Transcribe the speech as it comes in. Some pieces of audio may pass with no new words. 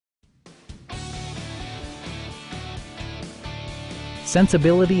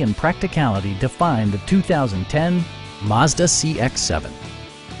sensibility and practicality define the 2010 Mazda CX-7.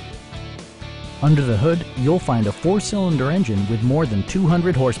 Under the hood, you'll find a 4-cylinder engine with more than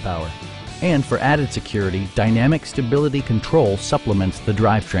 200 horsepower. And for added security, dynamic stability control supplements the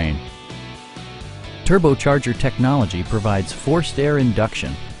drivetrain. Turbocharger technology provides forced air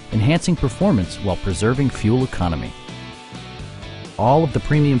induction, enhancing performance while preserving fuel economy. All of the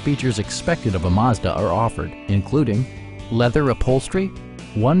premium features expected of a Mazda are offered, including leather upholstery,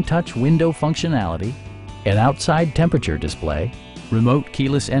 one-touch window functionality, an outside temperature display, remote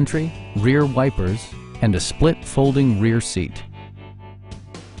keyless entry, rear wipers, and a split folding rear seat.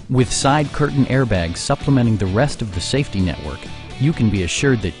 With side curtain airbags supplementing the rest of the safety network, you can be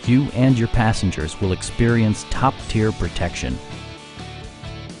assured that you and your passengers will experience top-tier protection.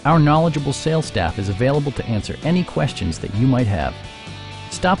 Our knowledgeable sales staff is available to answer any questions that you might have.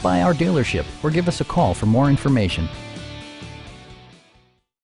 Stop by our dealership or give us a call for more information.